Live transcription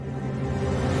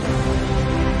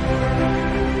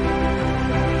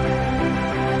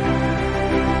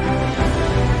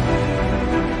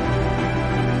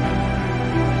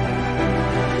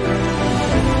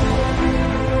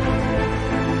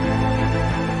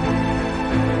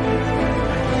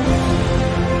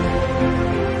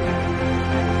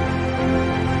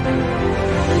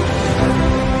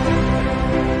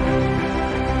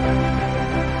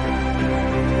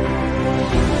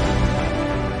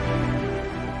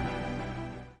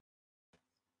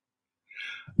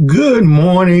Good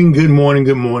morning, good morning,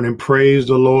 good morning. Praise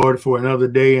the Lord for another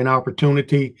day and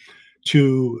opportunity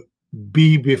to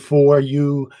be before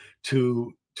you,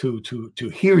 to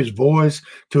hear his voice,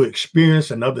 to experience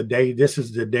another day. This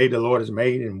is the day the Lord has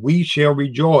made, and we shall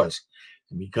rejoice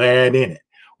and be glad in it.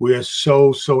 We're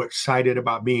so excited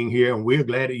about being here, and we're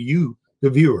glad that you,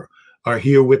 the viewer, are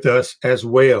here with us as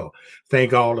well.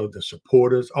 Thank all of the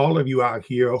supporters, all of you out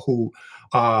here who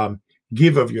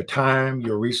give of your time,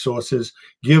 your resources,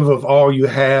 give of all you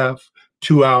have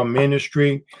to our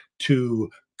ministry, to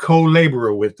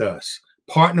co-laborer with us,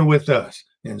 partner with us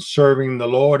in serving the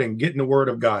Lord and getting the word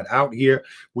of God out here.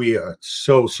 We are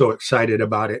so excited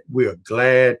about it. We are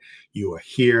glad you are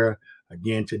here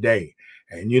again today.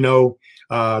 And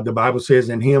the Bible says,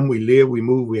 in him we live, we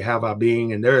move, we have our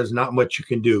being, and there is not much you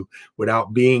can do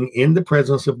without being in the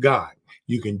presence of God.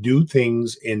 You can do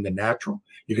things in the natural,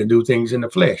 you can do things in the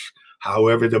flesh.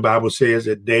 However, the Bible says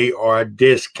that they are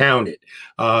discounted.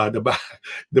 The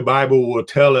Bible will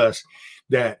tell us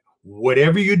that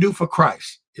whatever you do for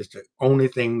Christ is the only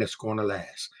thing that's going to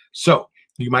last. So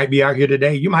you might be out here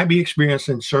today. You might be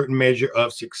experiencing certain measure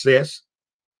of success.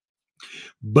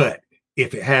 But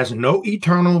if it has no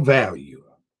eternal value,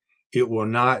 it will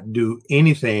not do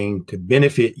anything to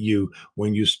benefit you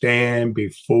when you stand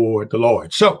before the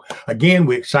Lord. So again,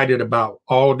 we're excited about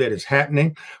all that is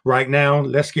happening right now.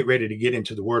 Let's get ready to get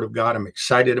into the word of God. I'm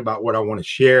excited about what I want to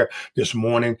share this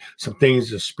morning, some things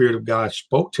the Spirit of God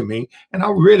spoke to me, and I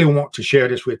really want to share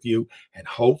this with you, and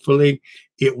hopefully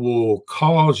it will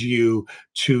cause you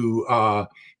to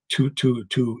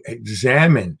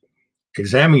examine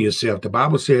yourself. The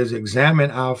Bible says, examine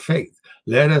our faith.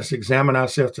 Let us examine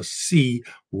ourselves to see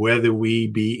whether we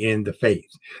be in the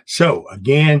faith. So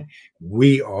again,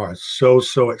 we are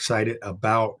so excited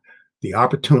about the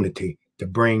opportunity to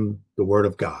bring the word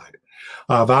of God.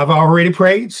 I've already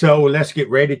prayed, so let's get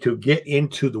ready to get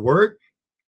into the word.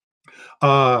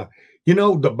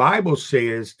 The Bible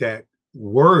says that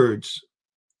words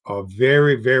are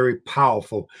very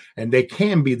powerful, and they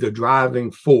can be the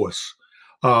driving force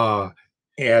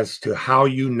as to how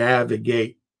you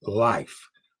navigate life.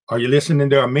 Are you listening?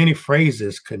 There are many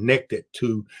phrases connected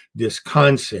to this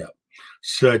concept,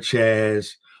 such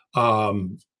as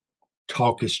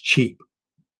talk is cheap,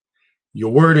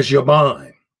 your word is your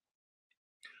bond,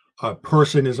 a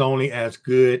person is only as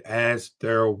good as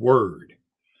their word,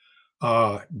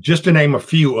 just to name a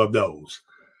few of those.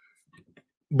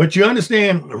 But you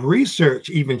understand,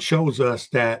 research even shows us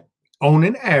that on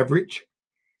an average,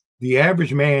 the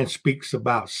average man speaks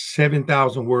about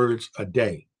 7,000 words a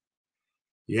day.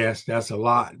 Yes, that's a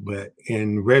lot. But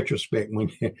in retrospect,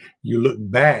 when you look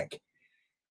back,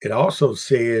 it also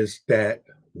says that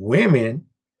women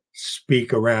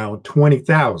speak around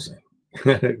 20,000.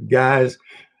 Guys,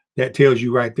 that tells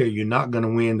you right there, you're not going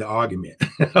to win the argument.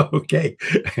 Okay.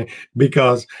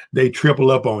 Because they triple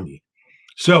up on you.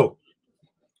 So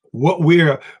what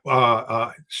we're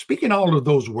speaking all of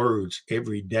those words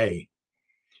every day,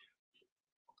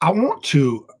 I want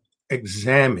to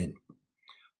examine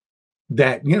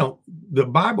that, the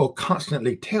Bible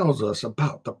constantly tells us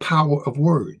about the power of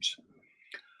words.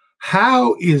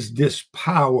 How is this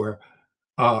power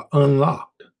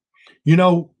unlocked?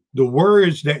 The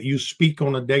words that you speak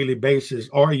on a daily basis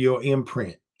are your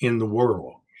imprint in the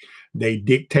world. They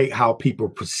dictate how people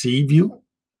perceive you.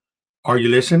 Are you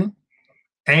listening?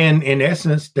 And in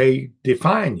essence, they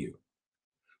define you.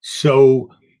 So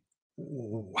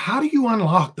how do you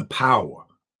unlock the power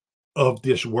of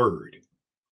this word?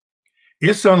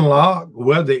 It's unlocked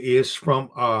whether it's from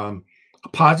a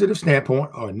positive standpoint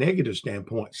or a negative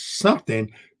standpoint.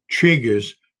 Something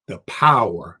triggers the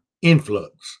power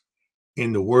influx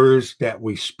in the words that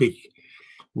we speak.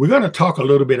 We're going to talk a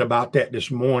little bit about that this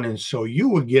morning, so you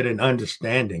will get an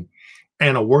understanding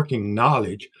and a working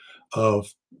knowledge of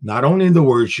not only the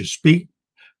words you speak,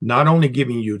 not only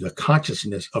giving you the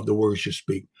consciousness of the words you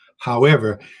speak.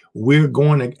 However, we're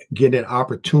going to get an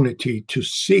opportunity to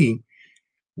see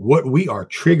what we are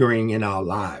triggering in our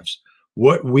lives,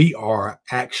 what we are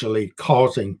actually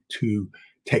causing to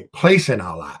take place in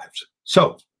our lives.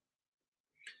 So,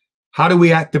 how do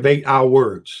we activate our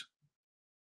words?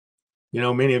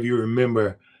 Many of you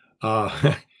remember,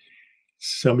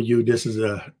 some of you, this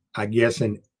is I guess,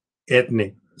 an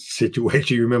ethnic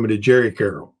situation. You remember the Jerry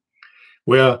Curl.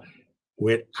 Well,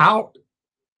 without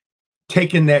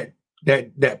taking that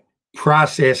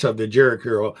process of the Jerry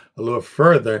Curl a little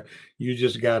further, you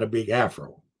just got a big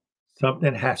afro.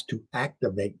 Something has to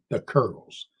activate the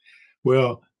curls.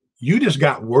 Well, you just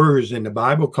got words, and the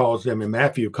Bible calls them, and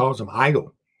Matthew calls them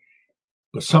idle,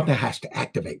 but something has to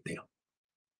activate them.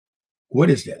 What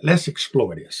is that? Let's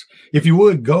explore this. If you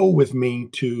would go with me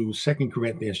to 2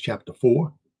 Corinthians chapter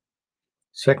 4.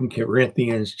 2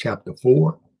 Corinthians chapter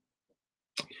 4.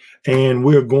 And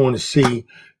we're going to see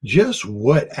just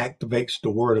what activates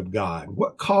the word of God.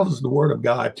 What causes the word of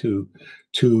God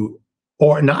to,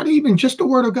 or not even just the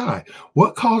word of God,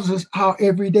 what causes our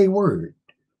everyday word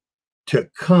to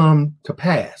come to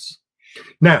pass.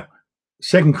 Now,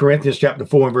 2 Corinthians chapter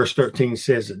 4 and verse 13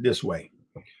 says it this way.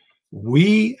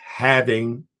 We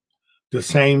having the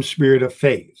same spirit of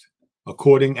faith,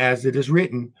 according as it is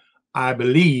written, I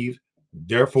believe,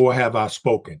 therefore have I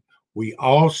spoken. We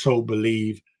also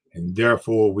believe, and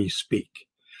therefore we speak.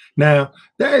 Now,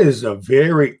 that is a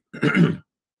very,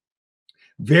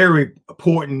 very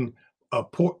important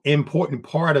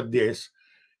part of this.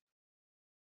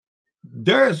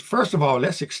 First of all,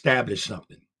 let's establish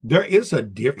something. There is a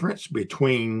difference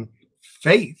between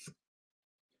faith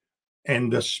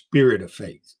and the spirit of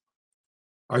faith.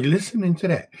 Are you listening to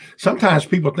that? Sometimes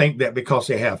people think that because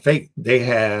they have faith, they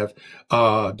have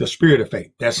the spirit of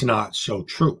faith. That's not so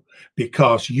true,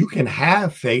 because you can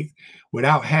have faith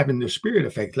without having the spirit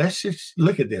of faith. Let's just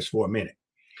look at this for a minute.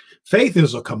 Faith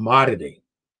is a commodity,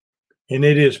 and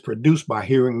it is produced by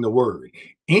hearing the word.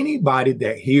 Anybody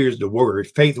that hears the word,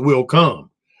 faith will come.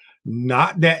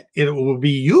 Not that it will be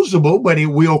usable, but it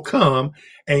will come,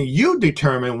 and you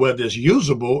determine whether it's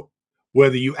usable,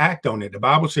 whether you act on it. The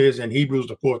Bible says in Hebrews,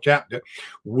 the 4th chapter,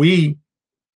 the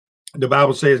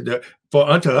Bible says that for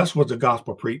unto us was the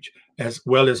gospel preached as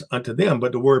well as unto them,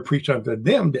 but the word preached unto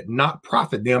them did not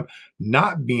profit them,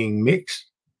 not being mixed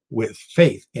with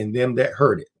faith in them that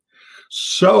heard it.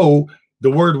 So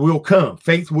the word will come,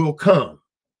 faith will come.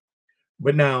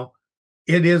 But now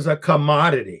it is a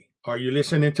commodity. Are you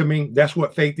listening to me? That's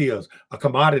what faith is, a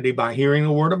commodity by hearing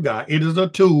the word of God. It is a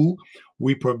tool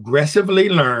we progressively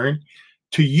learn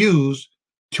to use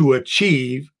to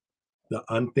achieve the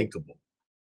unthinkable.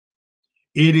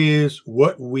 It is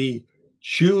what we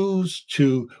choose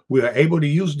to, we are able to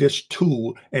use this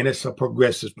tool, and it's a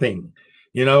progressive thing.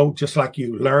 You know, just like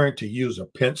you learn to use a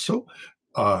pencil,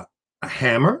 a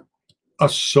hammer, a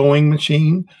sewing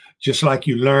machine, just like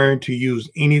you learn to use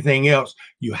anything else,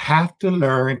 you have to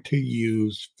learn to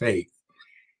use faith.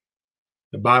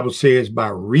 The Bible says by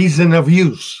reason of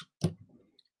use.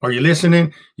 Are you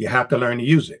listening? You have to learn to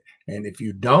use it. And if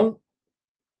you don't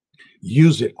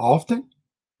use it often,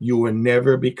 you will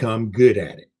never become good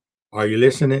at it. Are you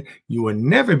listening? You will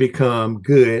never become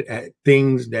good at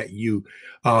things that you,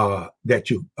 how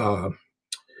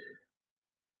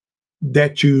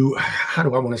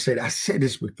do I want to say that? I said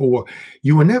this before.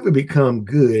 You will never become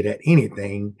good at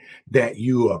anything that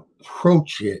you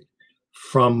approach it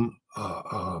from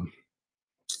a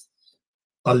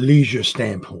leisure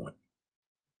standpoint.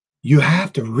 You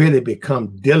have to really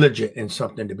become diligent in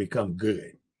something to become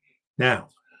good. Now,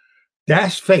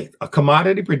 that's faith, a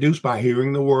commodity produced by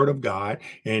hearing the word of God,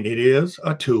 and it is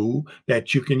a tool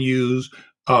that you can use,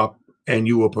 and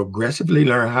you will progressively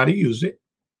learn how to use it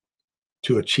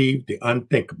to achieve the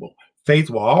unthinkable.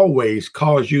 Faith will always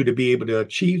cause you to be able to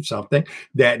achieve something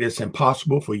that is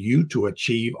impossible for you to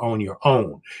achieve on your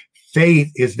own.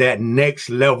 Faith is that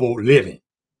next level living.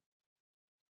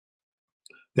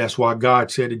 That's why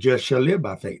God said the just shall live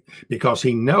by faith, because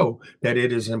he knows that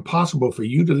it is impossible for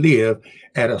you to live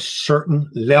at a certain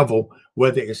level,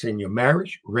 whether it's in your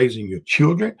marriage, raising your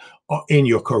children, or in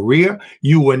your career.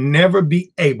 You will never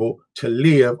be able to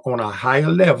live on a higher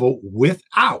level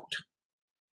without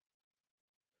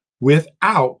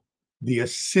the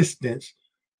assistance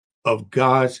of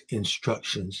God's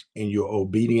instructions and your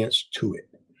obedience to it.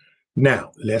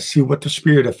 Now, let's see what the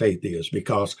spirit of faith is,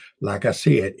 because like I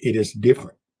said, it is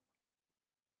different.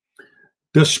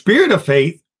 The spirit of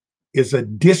faith is a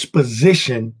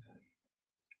disposition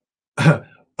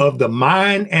of the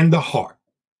mind and the heart.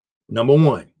 Number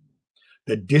one,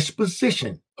 the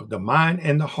disposition of the mind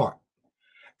and the heart.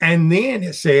 And then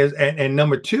it says, and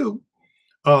number two,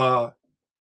 it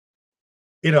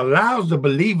allows the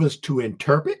believers to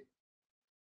interpret,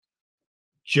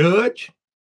 judge,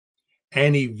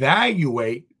 and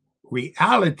evaluate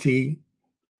reality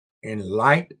in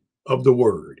light of the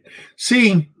word.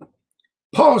 See,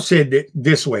 Paul said it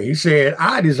this way. He said,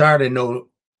 I desire to know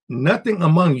nothing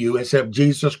among you except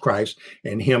Jesus Christ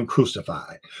and him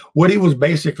crucified. What he was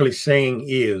basically saying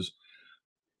is,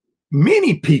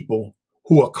 many people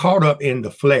who are caught up in the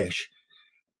flesh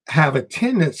have a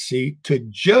tendency to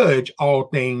judge all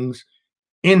things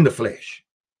in the flesh.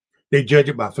 They judge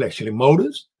it by fleshly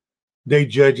motives. They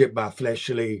judge it by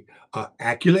fleshly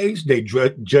accolades. They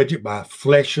judge it by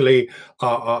fleshly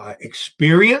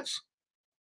experience.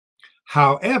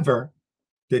 However,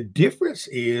 the difference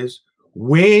is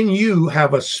When you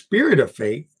have a spirit of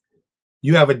faith,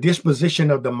 you have a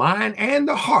disposition of the mind and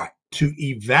the heart to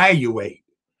evaluate,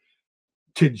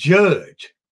 to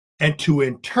judge, and to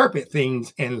interpret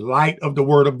things in light of the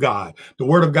word of God. The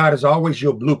word of God is always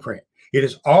your blueprint. It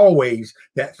is always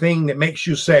that thing that makes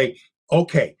you say,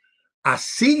 okay, I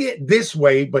see it this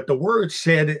way, but the word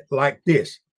said it like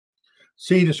this.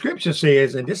 See, the scripture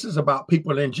says, and this is about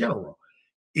people in general,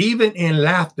 even in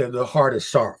laughter, the heart is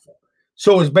sorrowful.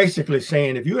 So it's basically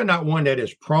saying, if you are not one that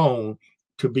is prone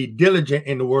to be diligent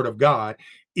in the word of God,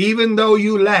 even though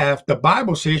you laugh, the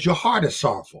Bible says your heart is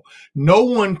sorrowful. No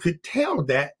one could tell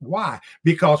that. Why?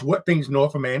 Because what things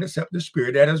knoweth a man except the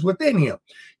spirit that is within him.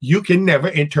 You can never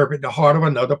interpret the heart of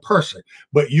another person,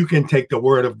 but you can take the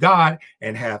word of God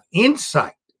and have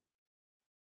insight.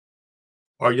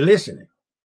 Are you listening?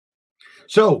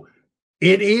 So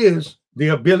it is the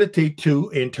ability to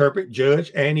interpret,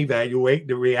 judge, and evaluate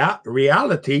the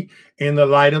reality in the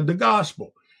light of the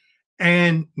gospel.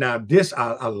 And now this,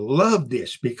 I love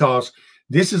this, because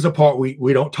this is a part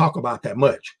we don't talk about that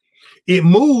much. It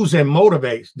moves and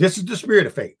motivates. This is the spirit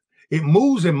of faith. It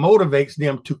moves and motivates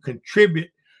them to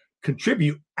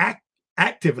contribute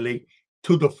actively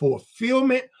to the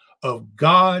fulfillment of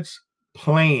God's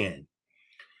plan.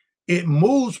 It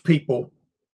moves people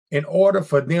in order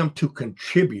for them to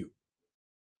contribute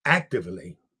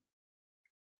actively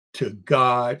to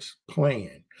God's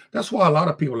plan. That's why a lot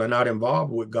of people are not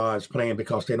involved with God's plan,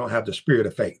 because they don't have the spirit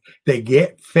of faith. They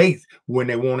get faith when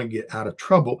they want to get out of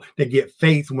trouble. They get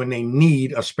faith when they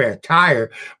need a spare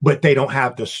tire, but they don't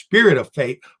have the spirit of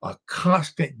faith, a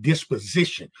constant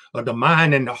disposition of the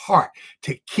mind and the heart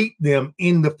to keep them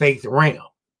in the faith realm.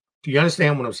 Do you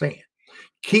understand what I'm saying?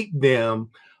 Keep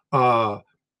them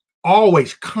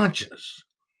always conscious.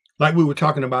 Like we were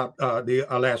talking about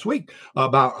last week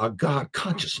about God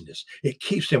consciousness. It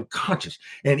keeps them conscious.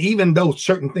 And even though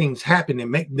certain things happen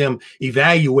and make them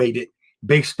evaluate it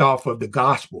based off of the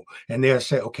gospel, and they'll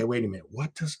say, okay, wait a minute,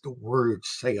 what does the word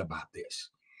say about this?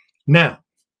 Now,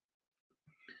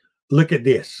 look at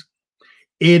this.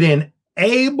 It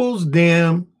enables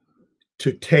them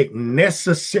to take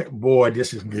necessary, boy,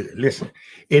 this is good. Listen,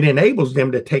 it enables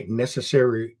them to take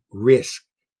necessary risk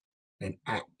and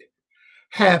act.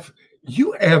 Have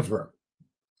you ever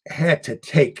had to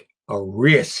take a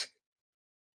risk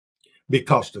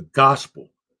because the gospel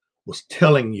was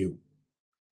telling you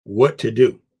what to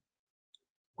do?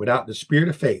 Without the spirit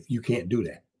of faith, you can't do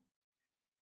that.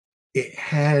 It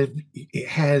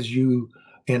has you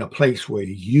in a place where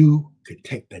you could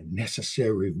take the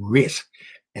necessary risk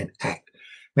and act.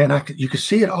 Man, you can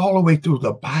see it all the way through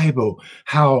the Bible,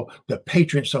 how the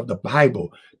patrons of the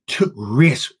Bible took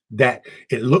risks that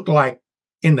it looked like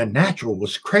in the natural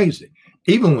was crazy.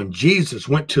 Even when Jesus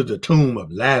went to the tomb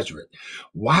of Lazarus,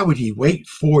 why would he wait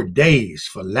 4 days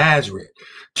for Lazarus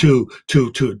to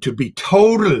be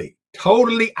totally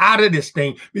out of this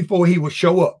thing before he would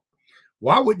show up?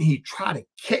 Why wouldn't he try to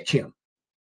catch him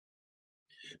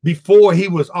before he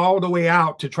was all the way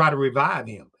out to try to revive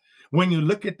him? When you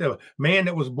look at the man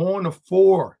that was born of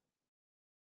 4,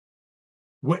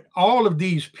 with all of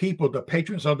these people, the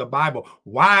patrons of the Bible,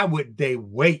 why would they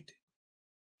wait?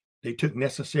 They took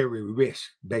necessary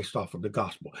risks based off of the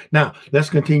gospel. Now,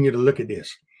 let's continue to look at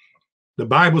this. The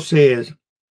Bible says,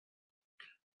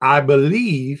 I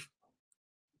believe,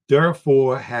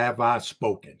 therefore have I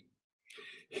spoken.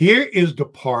 Here is the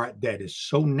part that is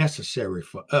so necessary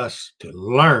for us to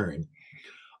learn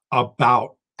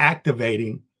about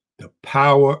activating the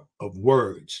power of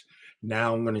words.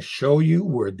 Now, I'm going to show you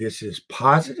where this is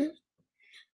positive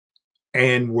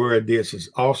and where this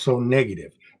is also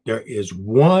negative. There is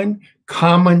one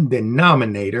common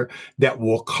denominator that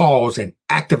will cause an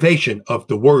activation of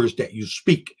the words that you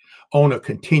speak on a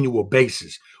continual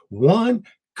basis. One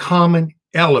common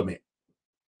element.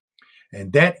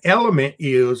 And that element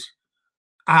is,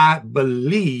 I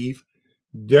believe,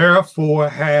 therefore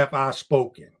have I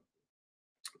spoken.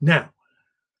 Now,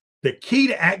 the key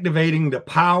to activating the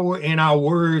power in our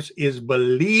words is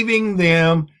believing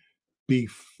them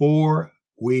before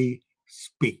we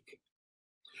speak.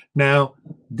 Now,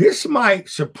 this might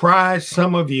surprise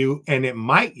some of you, and it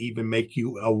might even make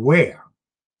you aware.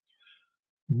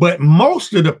 But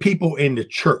most of the people in the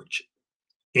church,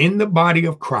 in the body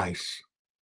of Christ,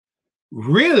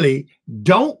 really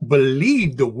don't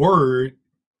believe the word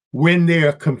when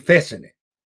they're confessing it.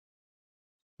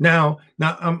 Now,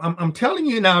 I'm telling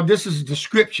you now, this is the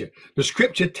scripture. The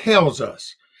scripture tells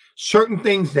us certain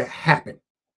things that happen.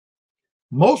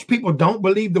 Most people don't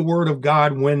believe the word of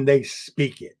God when they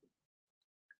speak it.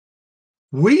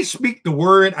 We speak the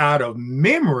word out of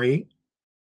memory,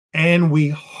 and we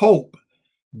hope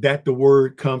that the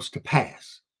word comes to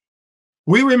pass.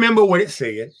 We remember what it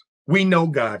says. We know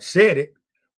God said it.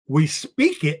 We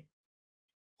speak it,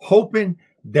 hoping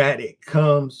that it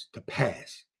comes to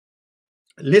pass.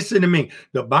 Listen to me.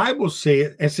 The Bible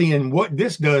says, and seeing what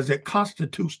this does, it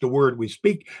constitutes the word we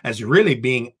speak as really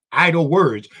being idle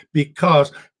words,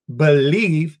 because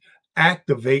belief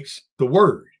activates the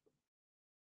word.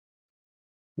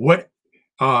 What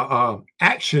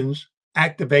actions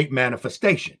activate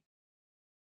manifestation?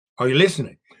 Are you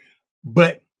listening?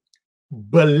 But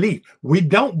belief, we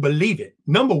don't believe it.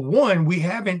 Number one, we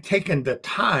haven't taken the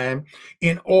time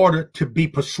in order to be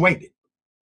persuaded.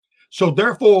 So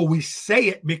therefore, we say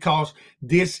it because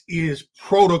this is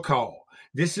protocol.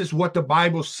 This is what the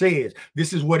Bible says.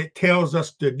 This is what it tells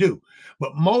us to do.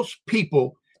 But most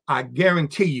people, I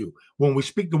guarantee you, when we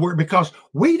speak the word, because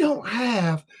we don't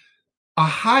have a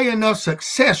high enough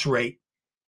success rate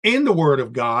in the word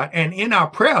of God and in our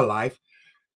prayer life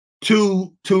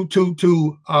to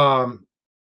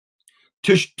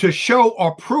show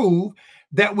or prove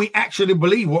that we actually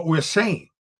believe what we're saying.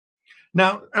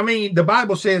 Now, I mean, the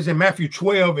Bible says in Matthew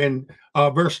 12 and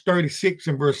verse 36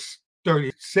 and verse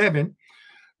 37,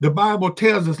 the Bible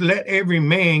tells us, let every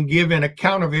man give an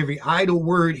account of every idle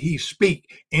word he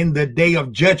speak in the day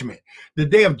of judgment. The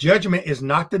day of judgment is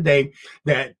not the day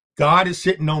that God is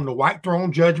sitting on the white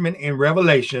throne judgment in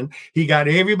Revelation. He got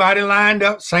everybody lined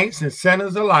up, saints and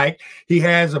sinners alike. He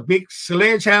has a big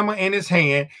sledgehammer in his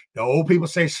hand. The old people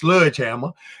say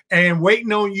sledgehammer, and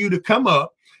waiting on you to come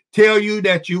up, tell you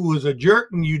that you was a jerk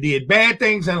and you did bad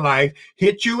things in life,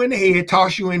 hit you in the head,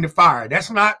 toss you in the fire. That's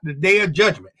not the day of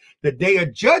judgment. The day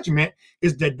of judgment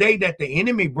is the day that the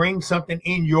enemy brings something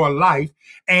in your life,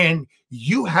 and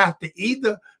you have to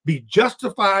either be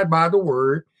justified by the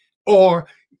word, or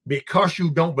because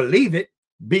you don't believe it,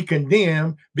 be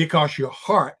condemned because your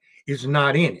heart is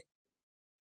not in it.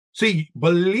 See,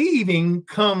 believing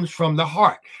comes from the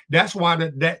heart. That's why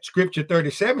that scripture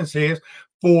 37 says,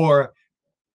 for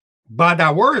by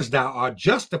thy words thou art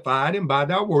justified, and by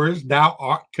thy words thou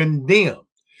art condemned.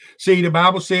 See, the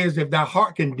Bible says if thy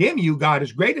heart condemn you, God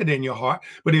is greater than your heart.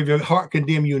 But if your heart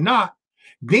condemn you not,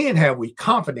 then have we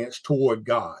confidence toward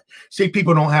God. See,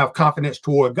 people don't have confidence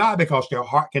toward God because their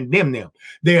heart condemn them.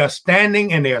 They are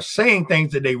standing and they are saying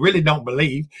things that they really don't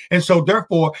believe. And so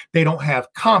therefore, they don't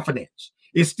have confidence.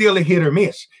 It's still a hit or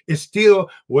miss. It's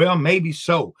still, well, maybe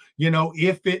so. You know,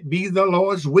 if it be the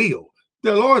Lord's will.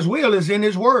 The Lord's will is in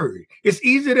his word. It's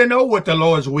easy to know what the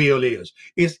Lord's will is.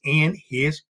 It's in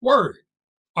his word.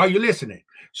 Are you listening?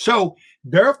 So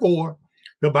therefore,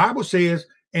 the Bible says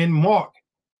in Mark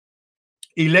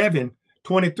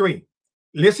 11:23,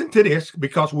 listen to this,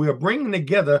 because we are bringing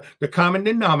together the common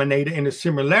denominator and the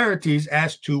similarities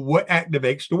as to what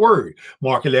activates the word.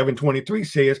 Mark 11:23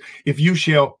 says, if you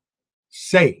shall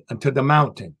say unto the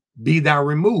mountain, be thou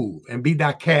removed and be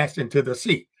thou cast into the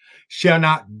sea, shall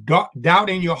not doubt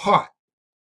in your heart,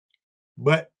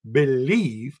 but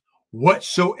believe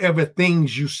whatsoever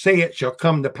things you say it shall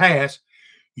come to pass,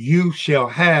 you shall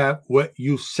have what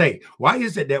you say. Why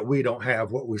is it that we don't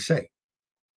have what we say?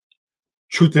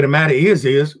 Truth of the matter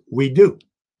is we do.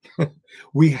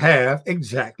 We have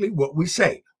exactly what we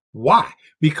say. Why?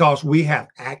 Because we have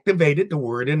activated the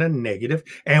word in a negative,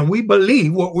 and we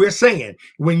believe what we're saying.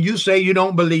 When you say you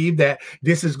don't believe that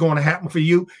this is going to happen for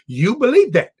you, you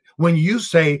believe that. When you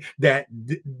say that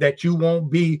you won't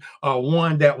be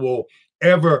one that will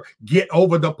ever get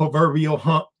over the proverbial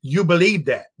hump, you believe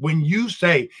that. When you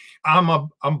say I'm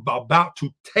about to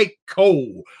take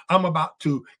cold, I'm about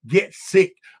to get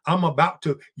sick,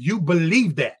 you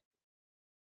believe that.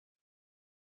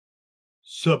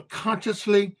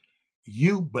 Subconsciously,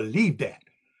 you believe that.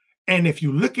 And if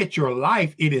you look at your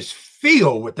life, it is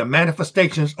filled with the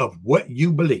manifestations of what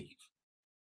you believe.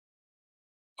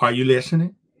 Are you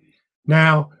listening?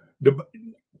 Now,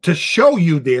 to show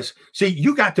you this, see,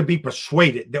 you got to be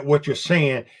persuaded that what you're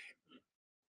saying,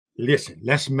 listen,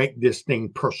 let's make this thing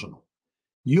personal.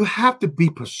 You have to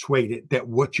be persuaded that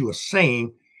what you are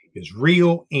saying is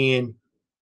real in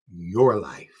your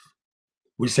life.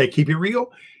 We say, keep it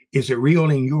real. Is it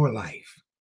real in your life?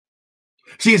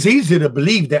 See, it's easy to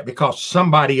believe that because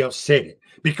somebody else said it,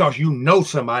 because you know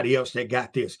somebody else that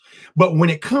got this. But when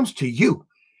it comes to you,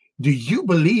 do you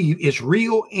believe it's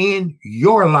real in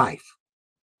your life?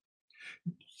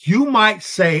 You might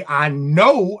say, I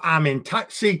know I'm in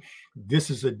touch. See, this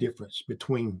is a difference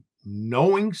between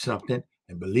knowing something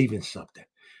and believing something.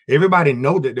 Everybody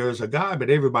know that there's a God, but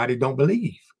everybody don't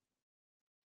believe.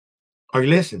 Are you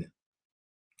listening?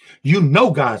 You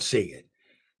know God said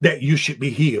that you should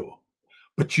be healed,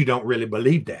 but you don't really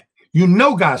believe that. You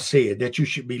know God said that you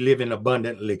should be living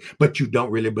abundantly, but you don't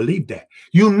really believe that.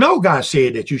 You know God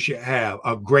said that you should have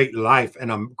a great life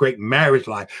and a great marriage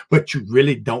life, but you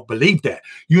really don't believe that.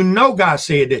 You know God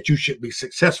said that you should be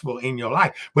successful in your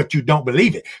life, but you don't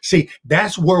believe it. See,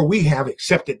 that's where we have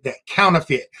accepted that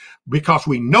counterfeit because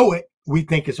we know it, we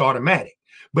think it's automatic.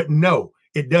 But no,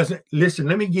 it doesn't. Listen,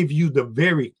 let me give you the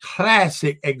very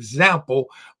classic example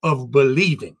of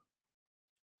believing.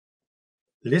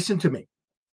 Listen to me.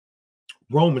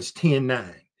 Romans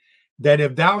 10:9, that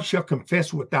if thou shalt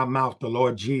confess with thy mouth the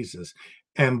Lord Jesus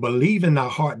and believe in thy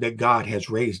heart that God has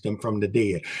raised him from the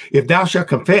dead, if thou shalt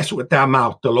confess with thy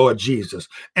mouth the Lord Jesus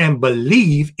and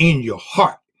believe in your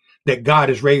heart that God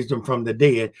has raised him from the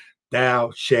dead,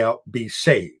 thou shalt be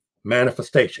saved.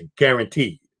 Manifestation,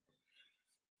 guaranteed.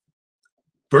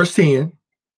 Verse 10,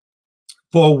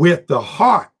 for with the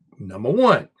heart, number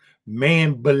one,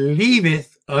 man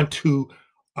believeth unto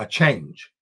a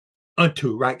change,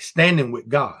 unto right standing with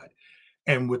God,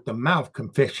 and with the mouth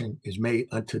confession is made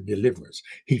unto deliverance.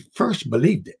 He first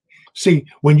believed it. See,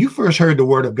 when you first heard the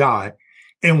word of God,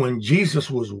 and when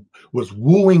Jesus was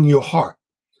wooing your heart,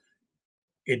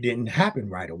 it didn't happen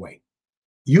right away.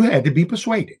 You had to be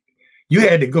persuaded. You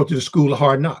had to go to the school of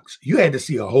hard knocks. You had to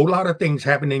see a whole lot of things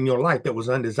happen in your life that was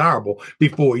undesirable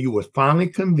before you were finally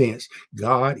convinced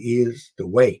God is the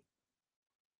way.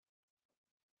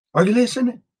 Are you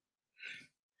listening?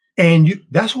 And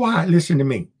that's why, listen to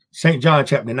me. St. John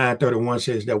chapter 9:31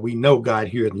 says that we know God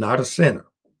heareth not a sinner.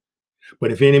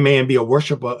 But if any man be a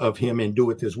worshiper of him and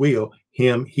doeth his will,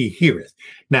 him he heareth.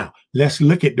 Now, let's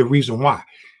look at the reason why.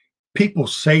 People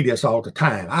say this all the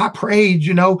time. I prayed,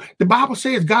 the Bible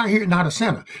says God heareth not a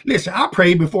sinner. Listen, I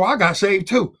prayed before I got saved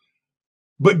too.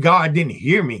 But God didn't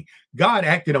hear me. God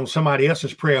acted on somebody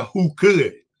else's prayer who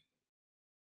could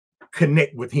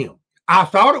connect with him. I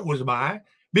thought it was mine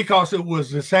because it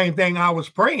was the same thing I was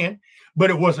praying, but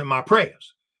it wasn't my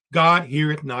prayers. God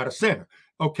heareth not a sinner.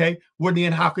 Okay, well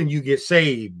then how can you get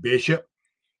saved, Bishop?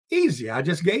 Easy. I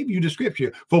just gave you the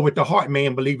scripture. For with the heart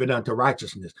man believeth unto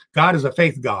righteousness. God is a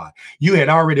faith God. You had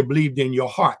already believed in your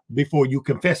heart before you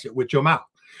confessed it with your mouth.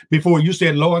 Before you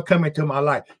said, Lord, come into my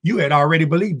life, you had already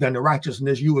believed unto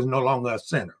righteousness. You was no longer a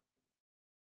sinner.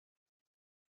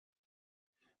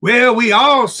 Well, we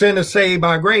all sinners saved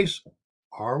by grace.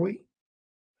 Are we?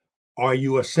 Are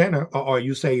you a sinner or are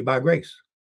you saved by grace?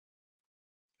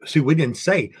 See, we didn't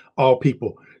say all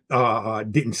people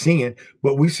didn't sin,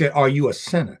 but we said, are you a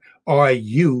sinner? Are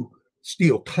you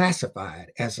still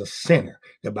classified as a sinner?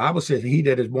 The Bible says, he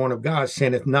that is born of God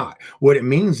sinneth not. What it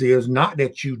means is not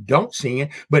that you don't sin,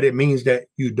 but it means that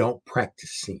you don't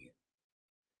practice sin.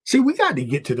 See, we got to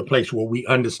get to the place where we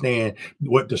understand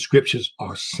what the scriptures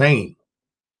are saying.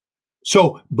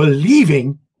 So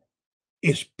believing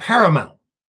is paramount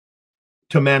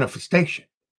to manifestation.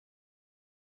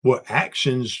 Well,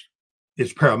 actions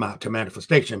is paramount to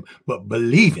manifestation, but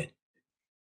believing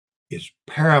is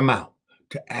paramount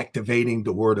to activating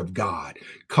the word of God,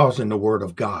 causing the word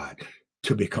of God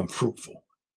to become fruitful.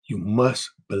 You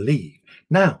must believe.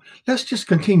 Now, let's just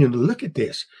continue to look at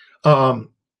this.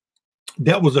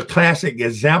 That was a classic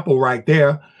example right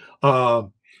there.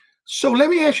 So let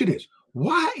me ask you this.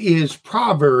 Why is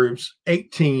Proverbs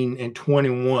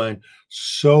 18:21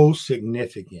 so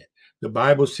significant? The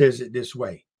Bible says it this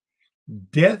way.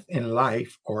 Death and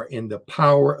life are in the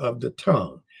power of the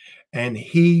tongue, and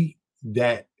he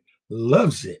that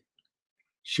loves it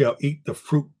shall eat the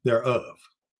fruit thereof.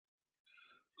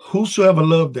 Whosoever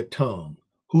loved the tongue,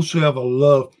 whosoever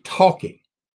loved talking,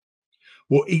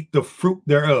 will eat the fruit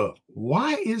thereof.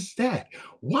 Why is that?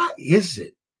 Why is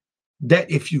it that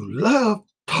if you love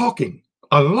talking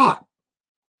a lot,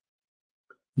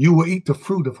 you will eat the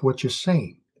fruit of what you're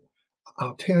saying?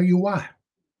 I'll tell you why.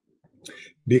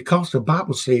 Because the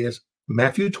Bible says,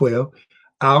 Matthew 12,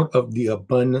 out of the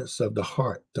abundance of the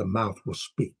heart, the mouth will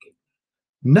speak.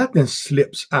 Nothing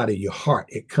slips out of your heart.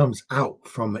 It comes out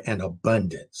from an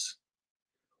abundance.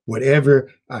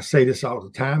 Whatever, I say this all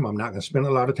the time. I'm not going to spend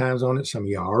a lot of times on it. Some of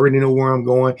y'all already know where I'm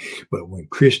going. But when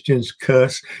Christians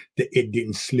cuss, it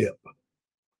didn't slip.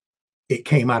 It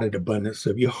came out of the abundance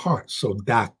of your heart. So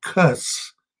thy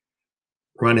cuss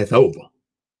runneth over.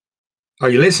 Are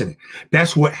you listening?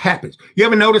 That's what happens. You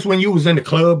ever notice when you was in the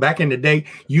club back in the day,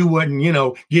 you wasn't,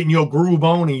 getting your groove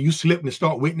on and you slipped and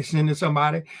start witnessing to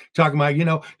somebody, talking about,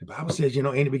 the Bible says, in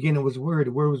the beginning was the word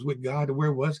was with God, the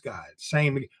word was God.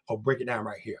 Same, break it down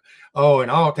right here. Oh,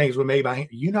 and all things were made by him.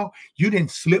 You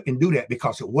didn't slip and do that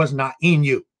because it was not in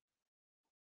you.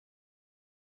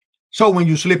 So when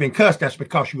you slip and cuss, that's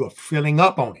because you are filling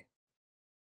up on it.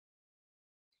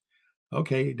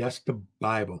 Okay, that's the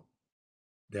Bible.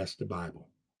 That's the Bible.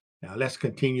 Now let's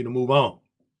continue to move on.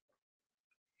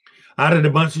 Out of the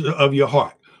abundance of your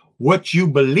heart, what you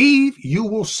believe, you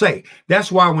will say.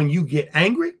 That's why when you get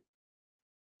angry,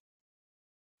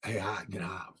 hey, I'm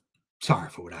sorry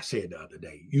for what I said the other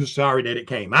day. You're sorry that it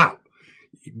came out,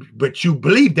 but you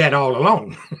believe that all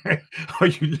along. Are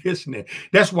you listening?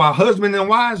 That's why husbands and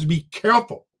wives, be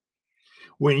careful.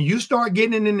 When you start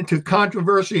getting into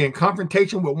controversy and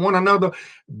confrontation with one another,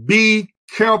 be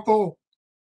careful.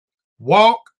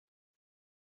 Walk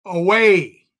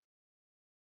away.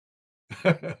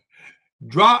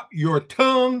 Drop your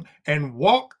tongue and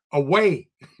walk away.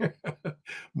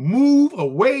 Move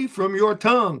away from your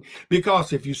tongue,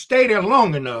 because if you stay there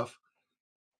long enough,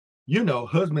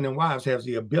 husband and wives have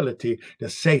the ability to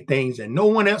say things that no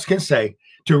one else can say,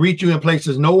 to reach you in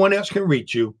places no one else can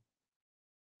reach you.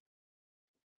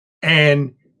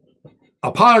 And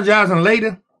apologizing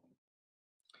later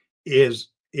is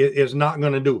not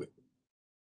going to do it.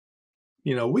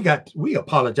 We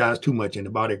apologize too much in the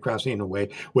body of Christ anyway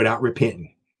without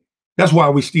repenting. That's why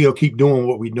we still keep doing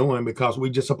what we're doing, because we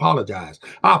just apologize.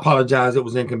 I apologize it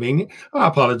was inconvenient. I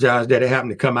apologize that it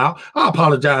happened to come out. I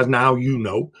apologize now,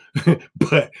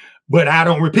 but I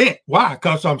don't repent. Why?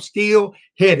 Because I'm still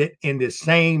headed in the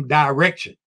same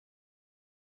direction.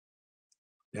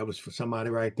 That was for somebody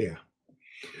right there.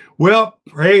 Well,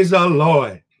 praise the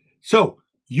Lord. So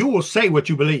you will say what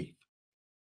you believe.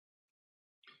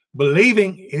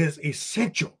 Believing is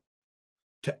essential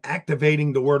to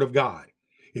activating the word of God.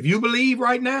 If you believe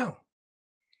right now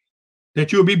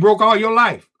that you'll be broke all your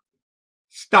life,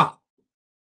 stop.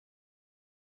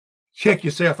 Check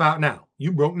yourself out now.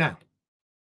 You broke now.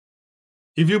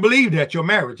 If you believe that your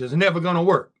marriage is never going to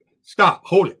work, stop.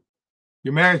 Hold it.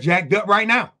 Your marriage jacked up right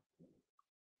now.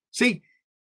 See,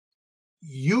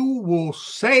 you will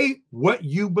say what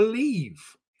you believe.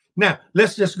 Now,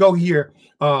 let's just go here,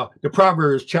 the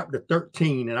Proverbs chapter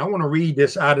 13, and I want to read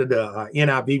this out of the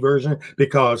NIV version,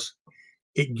 because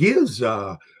it gives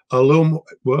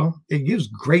it gives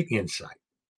great insight.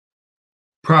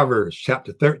 Proverbs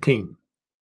chapter 13.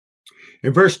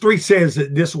 And verse 3 says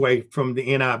it this way from the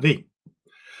NIV.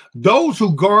 Those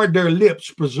who guard their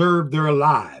lips preserve their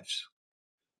lives,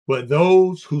 but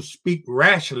those who speak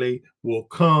rashly will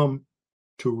come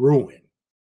to ruin.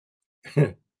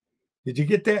 Did you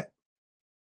get that?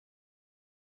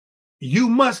 You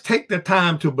must take the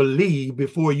time to believe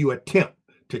before you attempt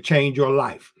to change your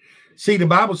life. See, the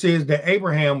Bible says that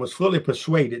Abraham was fully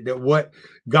persuaded that what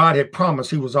God had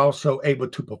promised, he was also able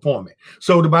to perform it.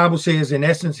 So the Bible says, in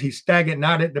essence, he staggered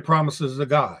not at the promises of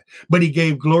God, but he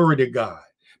gave glory to God,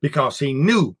 because he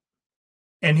knew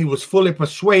and he was fully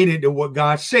persuaded that what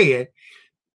God said,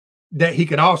 that he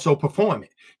could also perform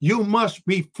it. You must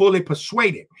be fully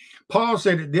persuaded. Paul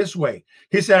said it this way.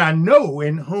 He said, I know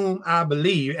in whom I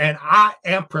believe, and I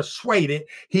am persuaded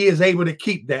he is able to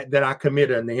keep that I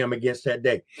committed unto him against that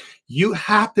day. You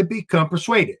have to become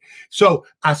persuaded. So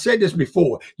I said this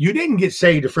before. You didn't get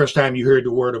saved the first time you heard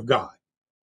the word of God.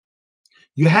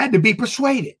 You had to be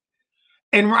persuaded.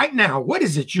 And right now, what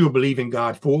is it you're believing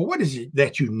God for? What is it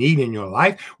that you need in your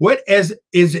life? What is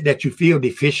it that you feel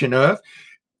deficient of?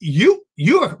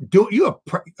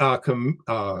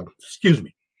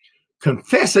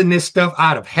 Confessing this stuff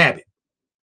out of habit.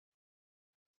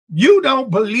 You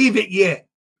don't believe it yet.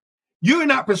 You're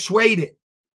not persuaded.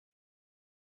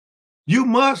 You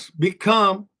must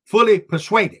become fully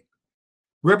persuaded.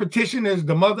 Repetition is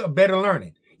the mother of better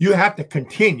learning. You have to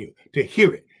continue to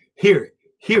hear it, hear it,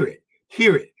 hear it,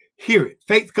 hear it, hear it.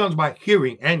 Faith comes by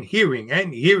hearing and hearing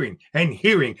and hearing and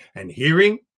hearing and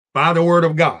hearing by the word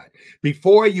of God.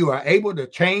 Before you are able to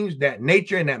change that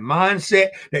nature and that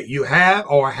mindset that you have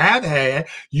or have had,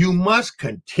 you must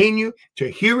continue to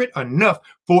hear it enough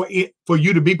for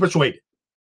you to be persuaded.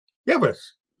 You ever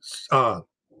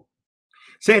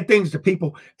said things to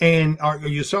people, or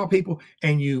you saw people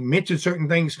and you mentioned certain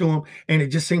things to them, and it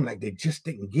just seemed like they just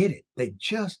didn't get it. They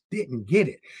just didn't get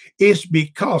it. It's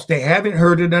because they haven't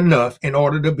heard it enough in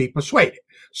order to be persuaded.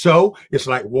 So it's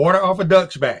like water off a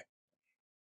duck's back.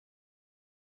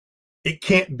 It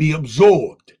can't be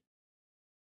absorbed.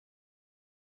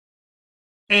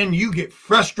 And you get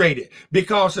frustrated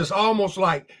because it's almost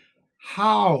like,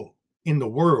 how in the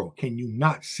world can you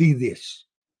not see this?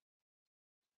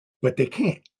 But they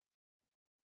can't.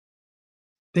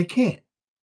 They can't.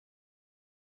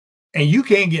 And you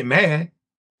can't get mad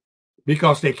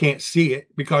because they can't see it,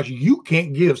 because you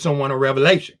can't give someone a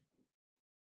revelation.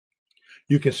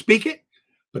 You can speak it,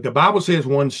 but the Bible says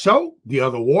one sow, the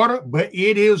other water, but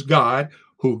it is God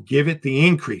who giveth the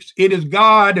increase. It is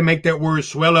God to make that word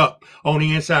swell up on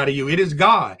the inside of you. It is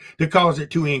God to cause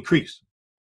it to increase.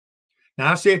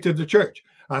 Now, I said to the church,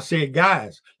 I said,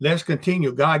 guys, let's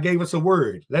continue. God gave us a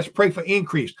word. Let's pray for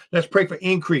increase. Let's pray for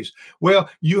increase. Well,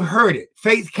 you heard it.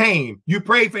 Faith came. You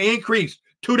prayed for increase.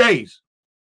 2 days.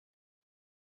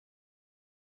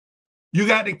 You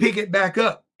got to pick it back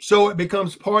up so it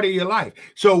becomes part of your life.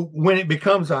 So when it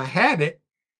becomes a habit,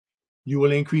 you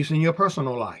will increase in your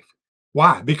personal life.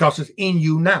 Why? Because it's in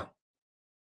you now.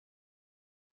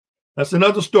 That's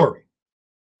another story.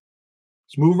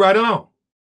 Let's move right along.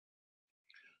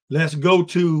 Let's go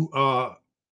to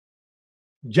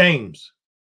James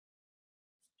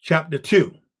chapter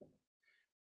 2.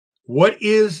 What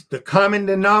is the common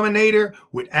denominator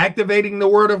with activating the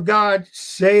word of God?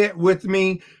 Say it with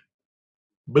me.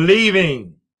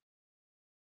 Believing.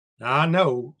 Now, I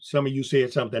know some of you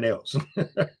said something else.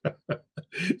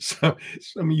 some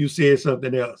of you said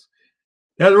something else.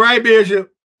 That's right,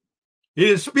 Bishop. It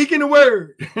is speaking the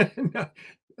word.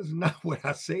 That's not what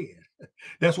I said.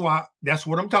 That's what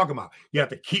I'm talking about. You have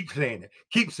to keep saying it,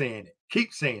 keep saying it,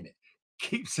 keep saying it,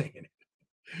 keep saying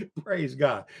it. Praise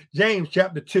God. James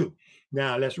chapter 2.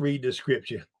 Now let's read the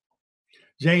scripture.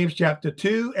 James chapter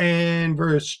 2 and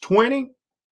verse 20.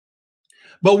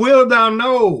 But wilt thou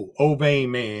know, O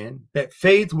vain man, that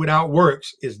faith without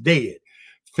works is dead.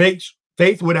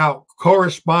 Faith without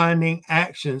corresponding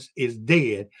actions is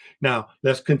dead. Now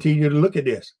let's continue to look at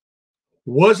this.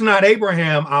 Was not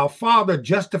Abraham, our father,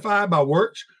 justified by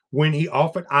works when he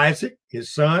offered Isaac,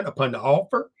 his son, upon the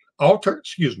altar?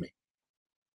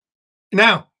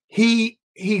 Now, he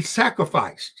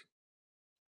sacrificed.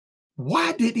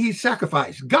 Why did he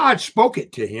sacrifice? God spoke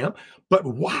it to him, but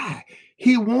why?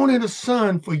 He wanted a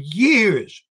son for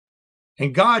years,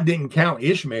 and God didn't count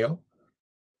Ishmael.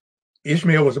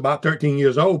 Ishmael was about 13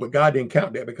 years old, but God didn't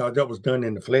count that because that was done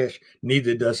in the flesh.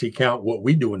 Neither does he count what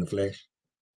we do in the flesh.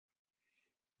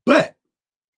 But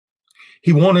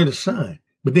he wanted a son.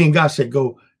 But then God said,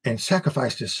 go and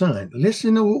sacrifice his son.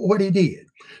 Listen to what he did.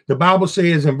 The Bible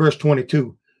says in verse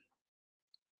 22,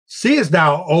 seest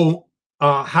thou,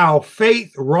 how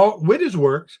faith wrought with his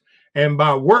works, and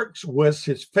by works was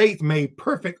his faith made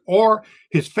perfect, or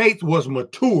his faith was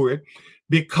matured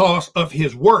because of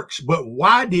his works. But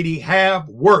why did he have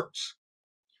works?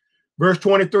 Verse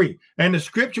 23, and the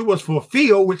scripture was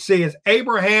fulfilled, which says,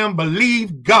 Abraham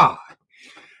believed God.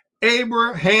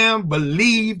 Abraham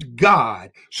believed God.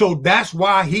 So that's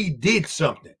why he did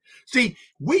something. See,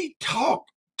 we talk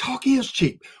is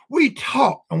cheap. We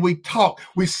talk and we talk.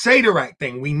 We say the right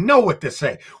thing. We know what to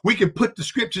say. We can put the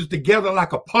scriptures together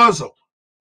like a puzzle.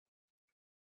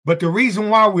 But the reason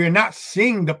why we're not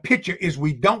seeing the picture is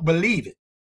we don't believe it.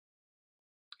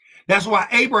 That's why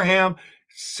Abraham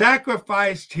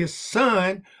sacrificed his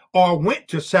son, or went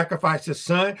to sacrifice his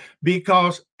son,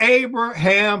 because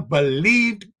Abraham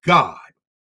believed God.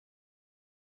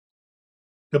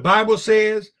 The Bible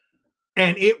says,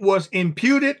 and it was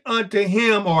imputed unto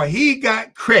him, or he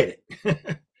got credit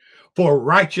for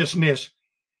righteousness.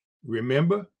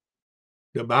 Remember,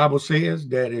 the Bible says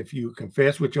that if you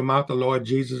confess with your mouth the Lord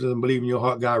Jesus and believe in your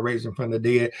heart God raised him from the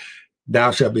dead,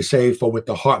 thou shalt be saved. For with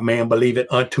the heart man believeth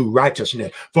unto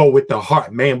righteousness. For with the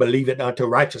heart man believeth unto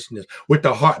righteousness. With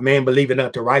the heart man believeth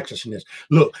unto righteousness.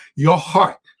 Look, your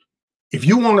heart, if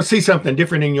you want to see something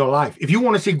different in your life, if you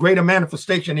want to see greater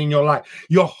manifestation in your life,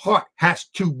 your heart has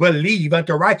to believe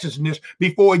unto righteousness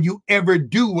before you ever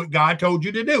do what God told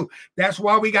you to do. That's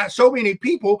why we got so many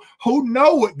people who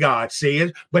know what God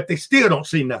says, but they still don't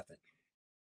see nothing.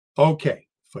 Okay,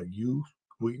 for you,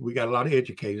 we got a lot of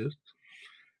educators.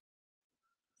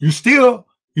 You still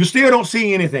don't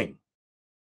see anything.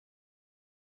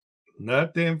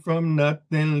 Nothing from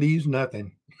nothing leaves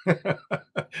nothing. I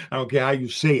don't care how you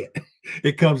say it.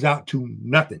 It comes out to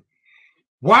nothing.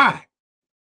 Why?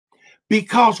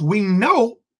 Because we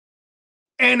know,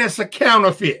 and it's a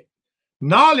counterfeit.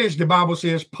 Knowledge, the Bible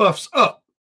says, puffs up.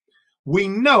 We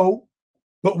know,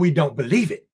 but we don't believe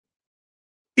it.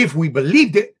 If we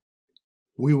believed it,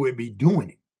 we would be doing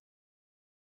it.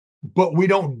 But we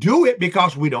don't do it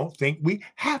because we don't think we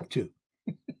have to.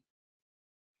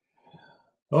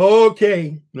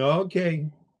 Okay.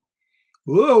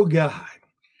 Oh, God.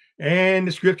 And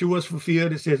the scripture was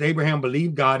fulfilled. It says, Abraham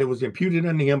believed God. It was imputed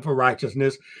unto him for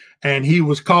righteousness. And he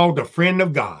was called the friend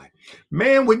of God.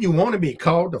 Man, when you want to be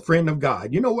called the friend of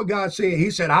God, you know what God said? He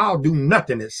said, I'll do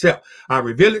nothing except I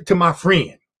reveal it to my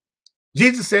friend.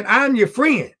 Jesus said, I'm your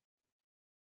friend.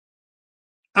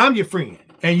 I'm your friend.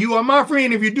 And you are my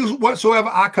friend if you do whatsoever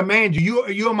I command you.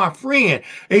 You are my friend.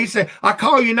 And he said, I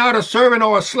call you not a servant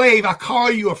or a slave. I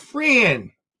call you a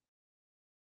friend.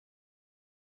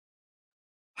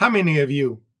 How many of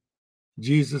you,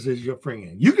 Jesus is your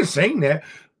friend? You can sing that,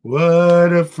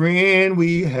 What a friend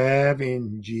we have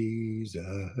in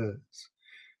Jesus.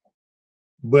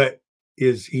 But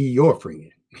is he your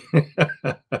friend?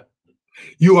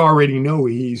 You already know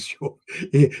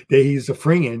that he's a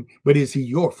friend, but is he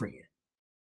your friend?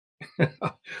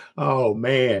 Oh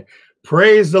man,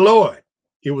 praise the Lord.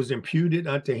 It was imputed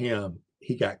unto him.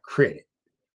 He got credit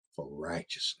for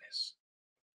righteousness.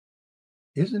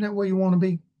 Isn't that where you want to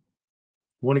be?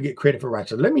 Want to get credit for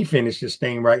righteousness. Let me finish this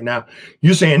thing right now.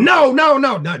 You're saying, no,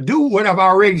 do what I've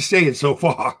already said so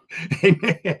far.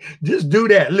 Amen. Just do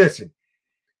that. Listen,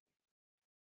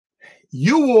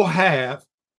 you will have,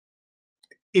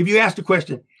 if you ask the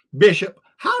question, Bishop,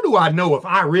 how do I know if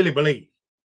I really believe?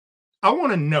 I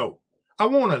want to know. I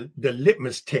want the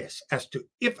litmus test as to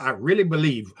if I really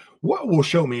believe. What will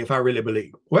show me if I really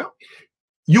believe? Well,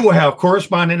 you will have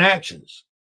corresponding actions.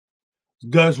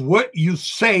 Does what you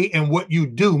say and what you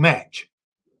do match?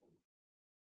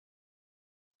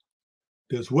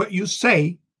 Does what you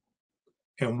say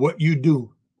and what you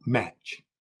do match?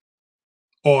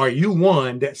 Or are you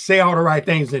one that say all the right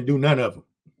things and do none of them?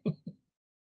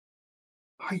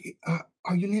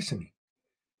 Are you listening?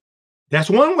 That's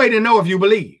one way to know if you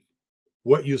believe.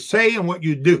 What you say and what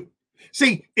you do.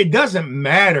 See, it doesn't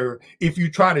matter if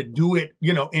you try to do it,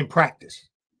 in practice.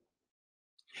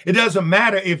 It doesn't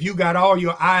matter if you got all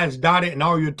your I's dotted and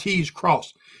all your T's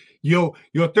crossed. Your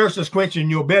thirst is quenched and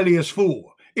your belly is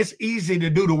full. It's easy to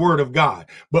do the word of God.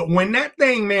 But when that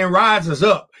thing, man, rises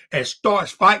up and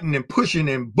starts fighting and pushing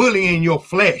and bullying your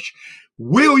flesh,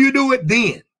 will you do it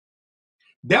then?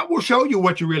 That will show you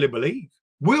what you really believe.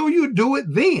 Will you do it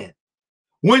then?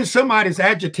 When somebody's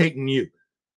agitating you,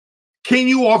 can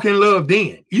you walk in love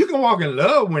then? You can walk in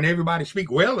love when everybody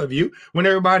speak well of you, when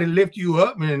everybody lift you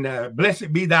up and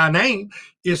blessed be thy name.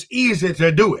 It's easy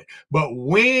to do it. But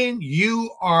when you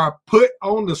are put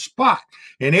on the spot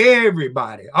and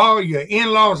everybody, all your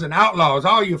in-laws and outlaws,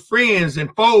 all your friends and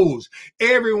foes,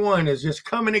 everyone is just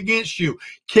coming against you,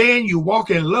 can you walk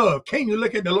in love? Can you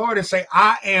look at the Lord and say,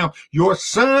 I am your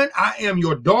son, I am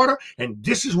your daughter, and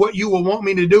this is what you will want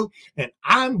me to do, and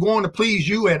I'm going to please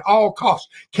you at all costs?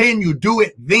 Can you do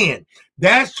it then?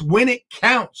 That's when it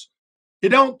counts. It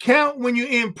don't count when you're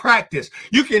in practice.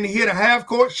 You can hit a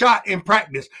half-court shot in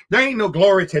practice. There ain't no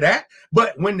glory to that.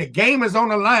 But when the game is on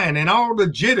the line and all the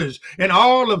jitters and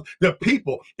all of the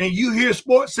people, and you hear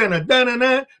Sports Center,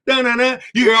 dun-dun-dun, dun-dun-dun,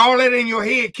 you hear all that in your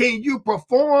head, can you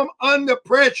perform under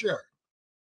pressure?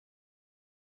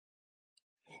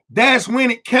 That's when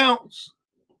it counts.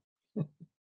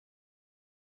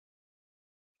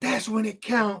 That's when it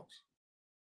counts.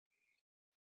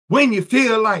 When you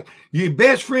feel like your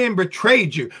best friend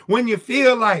betrayed you, when you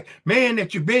feel like, man,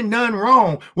 that you've been done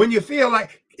wrong, when you feel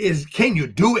like, can you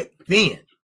do it then?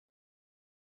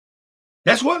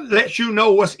 That's what lets you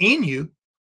know what's in you.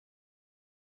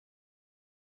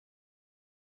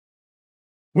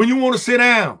 When you want to sit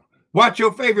down, watch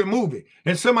your favorite movie,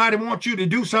 and somebody wants you to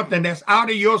do something that's out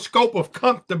of your scope of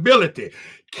comfortability,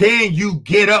 can you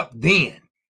get up then?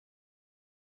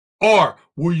 Or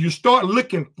will you start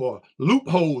looking for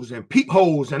loopholes and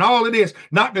peepholes and all of this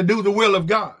not to do the will of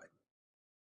God?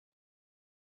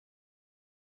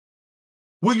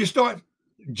 Will you start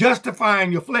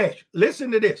justifying your flesh? Listen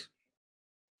to this.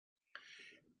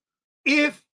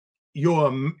 If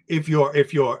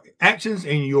your actions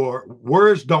and your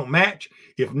words don't match,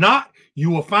 if not,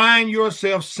 you will find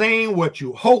yourself saying what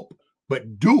you hope,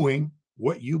 but doing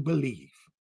what you believe.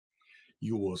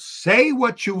 You will say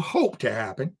what you hope to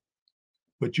happen,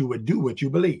 but you would do what you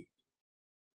believe.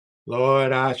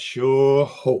 Lord, I sure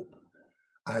hope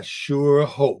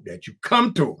that you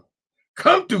come through,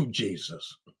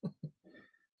 Jesus.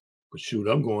 But shoot,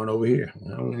 I'm going over here.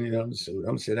 I'm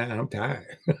sitting down. I'm tired.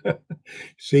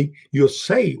 See, you'll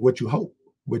say what you hope,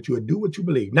 but you'll do what you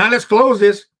believe. Now let's close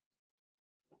this.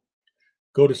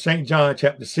 Go to St. John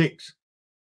chapter 6.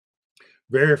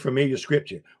 Very familiar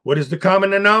scripture. What is the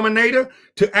common denominator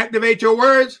to activate your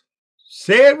words?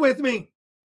 Say it with me.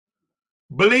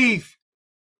 Belief.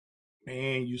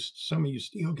 Man, some of you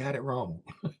still got it wrong.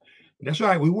 That's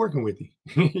right. We're working with you.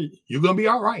 You're going to be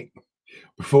all right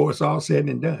before it's all said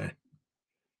and done.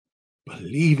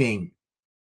 Believing.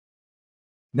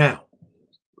 Now,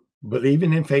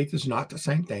 believing and faith is not the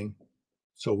same thing.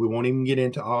 So we won't even get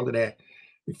into all of that.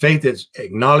 Faith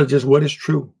acknowledges what is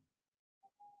true.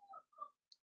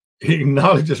 It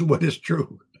acknowledges what is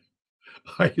true.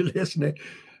 Are you listening?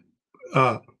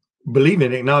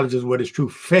 Believing acknowledges what is true.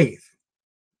 Faith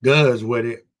does what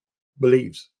it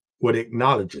believes, what it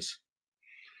acknowledges.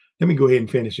 Let me go ahead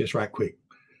and finish this right quick.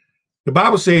 The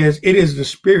Bible says, it is the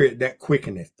spirit that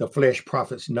quickeneth, the flesh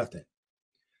profits nothing.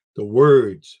 The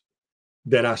words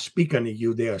that I speak unto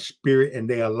you, they are spirit and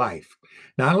they are life.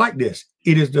 Now I like this.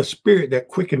 It is the spirit that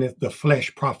quickeneth, the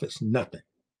flesh profits nothing.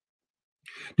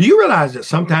 Do you realize that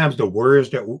sometimes the words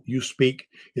that you speak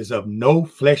is of no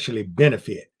fleshly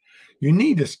benefit? You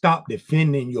need to stop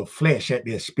defending your flesh at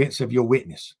the expense of your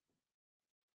witness.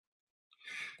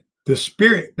 The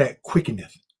spirit that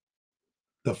quickeneth,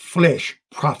 the flesh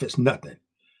profits nothing.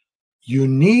 You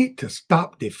need to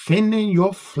stop defending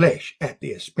your flesh at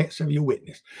the expense of your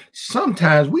witness.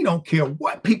 Sometimes we don't care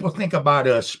what people think about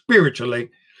us spiritually,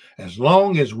 as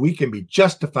long as we can be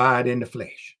justified in the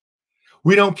flesh.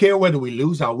 We don't care whether we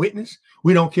lose our witness.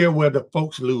 We don't care whether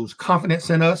folks lose confidence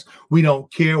in us. We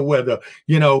don't care whether,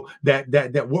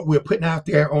 that what we're putting out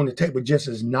there on the table just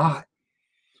is not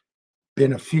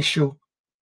beneficial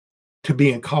to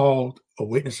being called a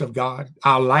witness of God.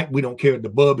 Our light, we don't care if the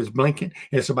bulb is blinking,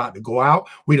 it's about to go out.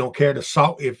 We don't care the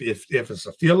salt if it's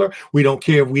a filler. We don't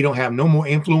care if we don't have no more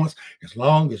influence, as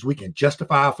long as we can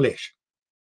justify our flesh.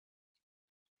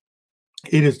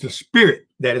 It is the spirit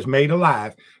that is made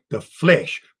alive. The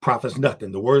flesh profits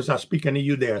nothing. The words I speak unto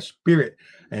you, they are spirit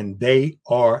and they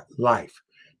are life.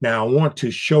 Now, I want to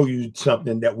show you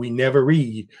something that we never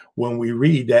read when we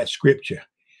read that scripture.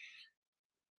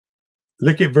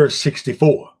 Look at verse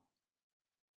 64.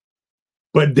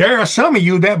 But there are some of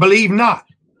you that believe not.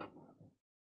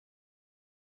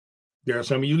 There are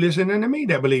some of you listening to me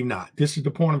that believe not. This is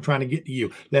the point I'm trying to get to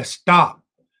you. Let's stop.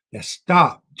 Let's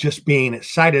stop just being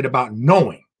excited about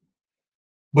knowing.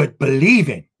 But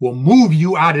believing will move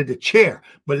you out of the chair.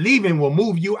 Believing will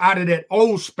move you out of that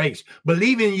old space.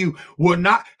 Believing you will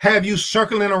not have you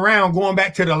circling around going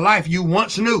back to the life you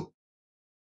once knew.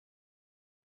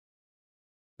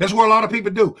 That's what a lot of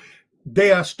people do.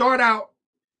 They start out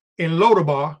in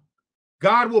Lodabar.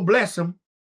 God will bless them.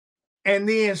 And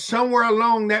then somewhere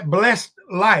along that blessed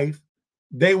life,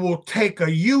 they will take a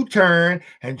U-turn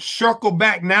and circle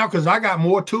back now because I got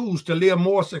more tools to live a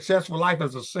more successful life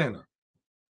as a sinner.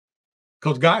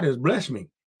 Because God has blessed me,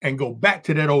 and go back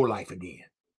to that old life again.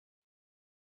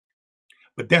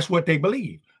 But that's what they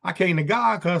believe. I came to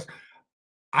God because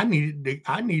I needed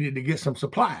to get some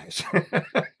supplies.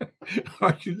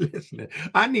 Are you listening?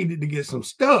 I needed to get some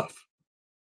stuff.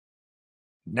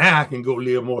 Now I can go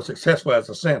live more successful as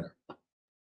a sinner.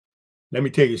 Let me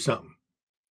tell you something.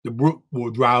 The brook will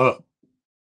dry up,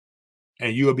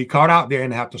 and you'll be caught out there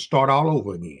and have to start all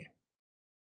over again.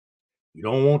 You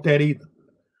don't want that either.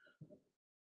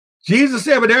 Jesus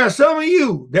said, but there are some of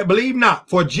you that believe not.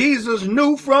 For Jesus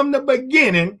knew from the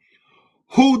beginning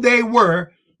who they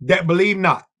were that believe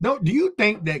not. Do you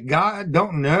think that God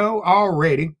don't know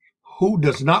already who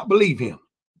does not believe him?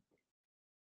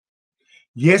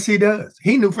 Yes, he does.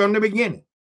 He knew from the beginning.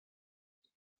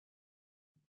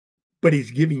 But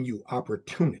he's giving you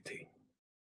opportunity.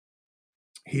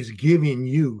 He's giving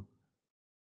you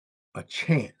a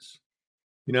chance.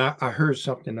 I heard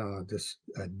something, this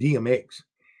DMX,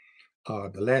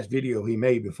 the last video he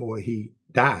made before he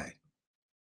died.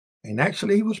 And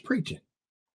actually he was preaching.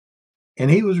 And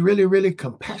he was really, really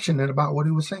compassionate about what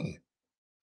he was saying.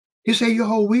 He said your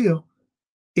whole will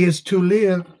is to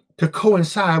live to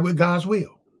coincide with God's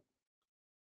will.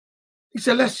 He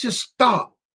said, let's just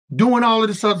stop doing all of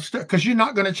this other stuff because you're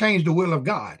not going to change the will of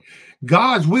God.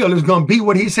 God's will is going to be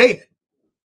what he said.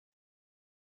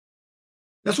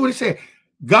 That's what he said.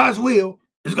 God's will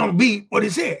is going to be what he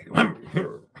said. All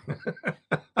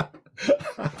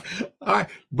right.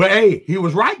 But hey, he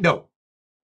was right, though.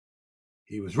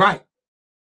 He was right.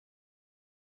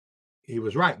 He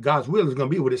was right. God's will is going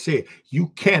to be what it said. You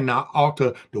cannot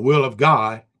alter the will of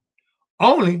God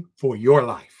only for your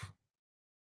life.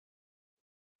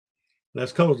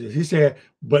 Let's close this. He said,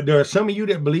 but there are some of you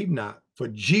that believe not, for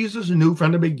Jesus knew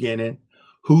from the beginning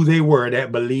who they were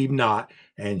that believe not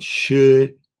and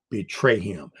should betray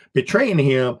him. Betraying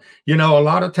him, a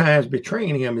lot of times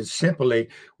betraying him is simply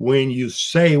when you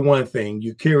say one thing,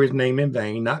 you carry his name in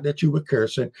vain, not that you were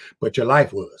cursing, but your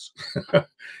life was.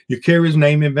 You carry his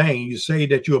name in vain. You say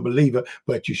that you're a believer,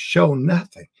 but you show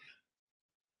nothing.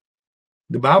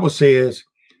 The Bible says,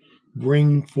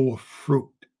 bring forth fruit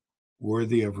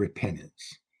worthy of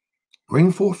repentance.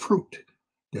 Bring forth fruit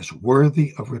that's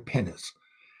worthy of repentance.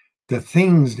 The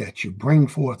things that you bring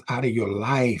forth out of your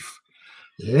life,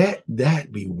 let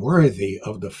that be worthy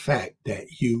of the fact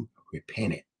that you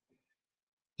repented.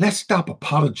 Let's stop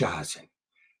apologizing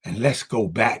and let's go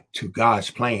back to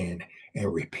God's plan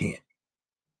and repent.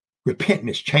 Repenting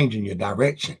is changing your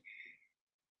direction.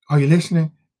 Are you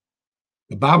listening?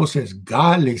 The Bible says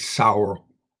godly sorrow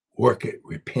worketh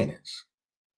repentance.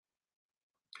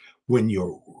 When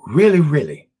you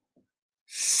really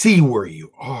see where you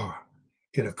are,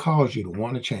 it'll cause you to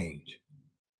want to change.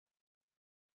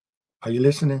 Are you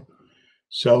listening?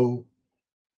 So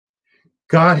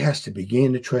God has to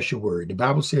begin to trust your word. The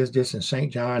Bible says this in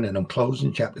St. John, and I'm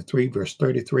closing chapter 3, verse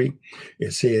 33.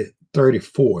 It said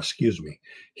 34, excuse me.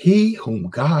 He whom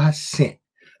God sent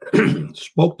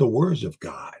spoke the words of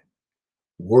God.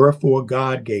 Wherefore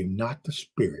God gave not the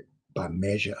Spirit by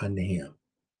measure unto him.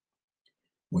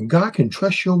 When God can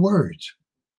trust your words,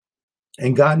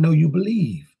 and God know you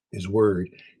believe his word,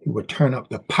 he will turn up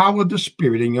the power of the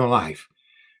Spirit in your life,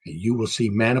 and you will see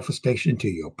manifestation to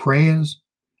your prayers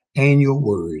and your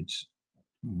words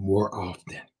more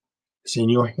often. It's in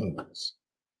your hands.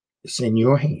 It's in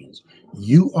your hands.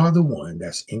 You are the one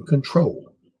that's in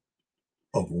control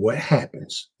of what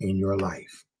happens in your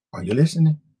life. Are you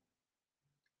listening?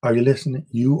 Are you listening?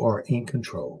 You are in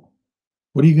control.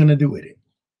 What are you going to do with it?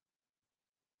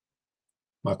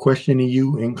 My question to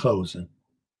you in closing: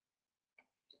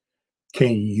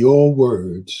 can your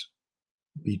words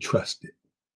be trusted?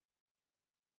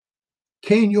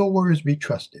 Can your words be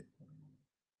trusted?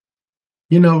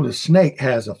 You know, the snake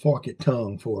has a forked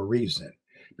tongue for a reason,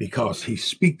 because he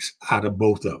speaks out of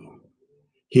both of them.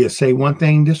 He'll say one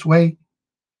thing this way,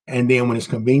 and then when it's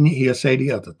convenient, he'll say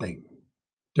the other thing.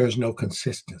 There's no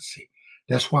consistency.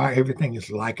 That's why everything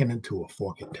is likened unto a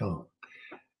forked tongue.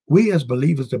 We as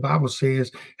believers, the Bible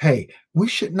says, hey, we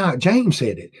should not, James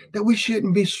said it, that we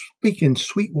shouldn't be speaking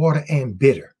sweet water and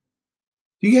bitter.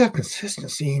 Do you have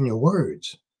consistency in your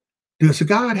words? Does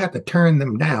God have to turn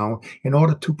them down in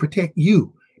order to protect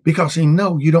you? Because he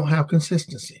knows you don't have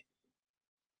consistency.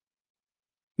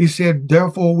 He said,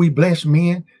 therefore we bless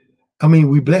men.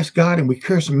 We bless God and we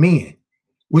curse men,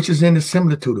 which is in the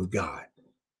similitude of God.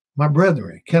 My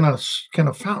brethren, can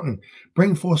a fountain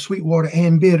bring forth sweet water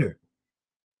and bitter?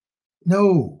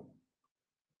 No.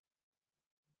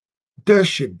 There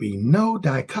should be no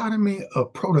dichotomy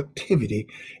of productivity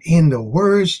in the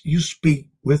words you speak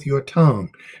with your tongue.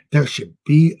 There should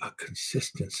be a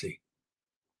consistency.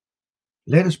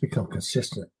 Let us become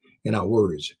consistent in our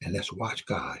words, and let's watch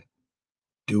God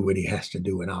do what he has to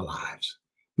do in our lives.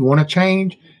 You want to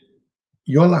change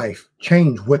your life?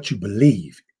 Change what you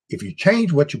believe. If you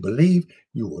change what you believe,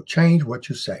 you will change what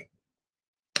you say.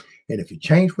 And if you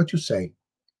change what you say,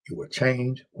 you will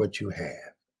change what you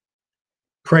have.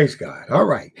 Praise God. All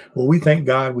right. Well, we thank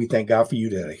God. We thank God for you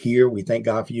to hear. We thank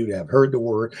God for you to have heard the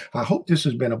word. I hope this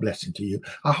has been a blessing to you.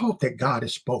 I hope that God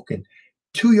has spoken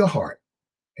to your heart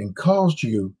and caused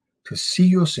you to see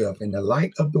yourself in the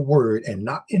light of the word and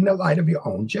not in the light of your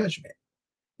own judgment.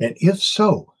 And if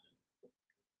so,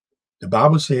 the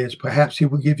Bible says perhaps he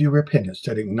will give you repentance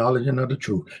to the acknowledging of the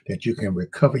truth, that you can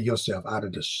recover yourself out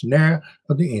of the snare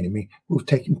of the enemy who's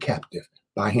taken captive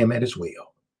by him at his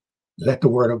will. Let the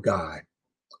word of God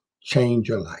change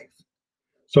your life.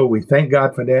 So we thank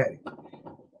God for that.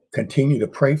 Continue to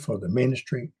pray for the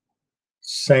ministry.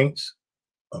 Saints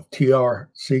of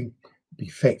TRC, be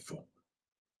faithful.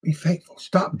 Be faithful.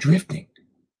 Stop drifting.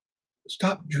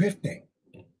 Stop drifting.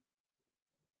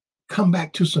 Come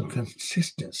back to some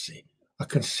consistency, a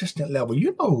consistent level.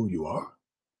 You know who you are.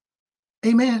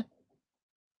 Amen.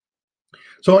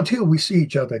 So until we see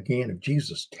each other again, if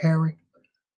Jesus tarry,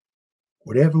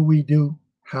 whatever we do,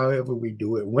 however we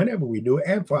do it, whenever we do it,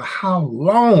 and for how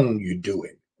long you do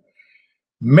it,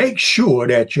 make sure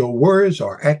that your words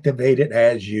are activated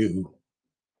as you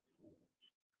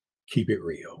keep it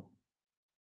real.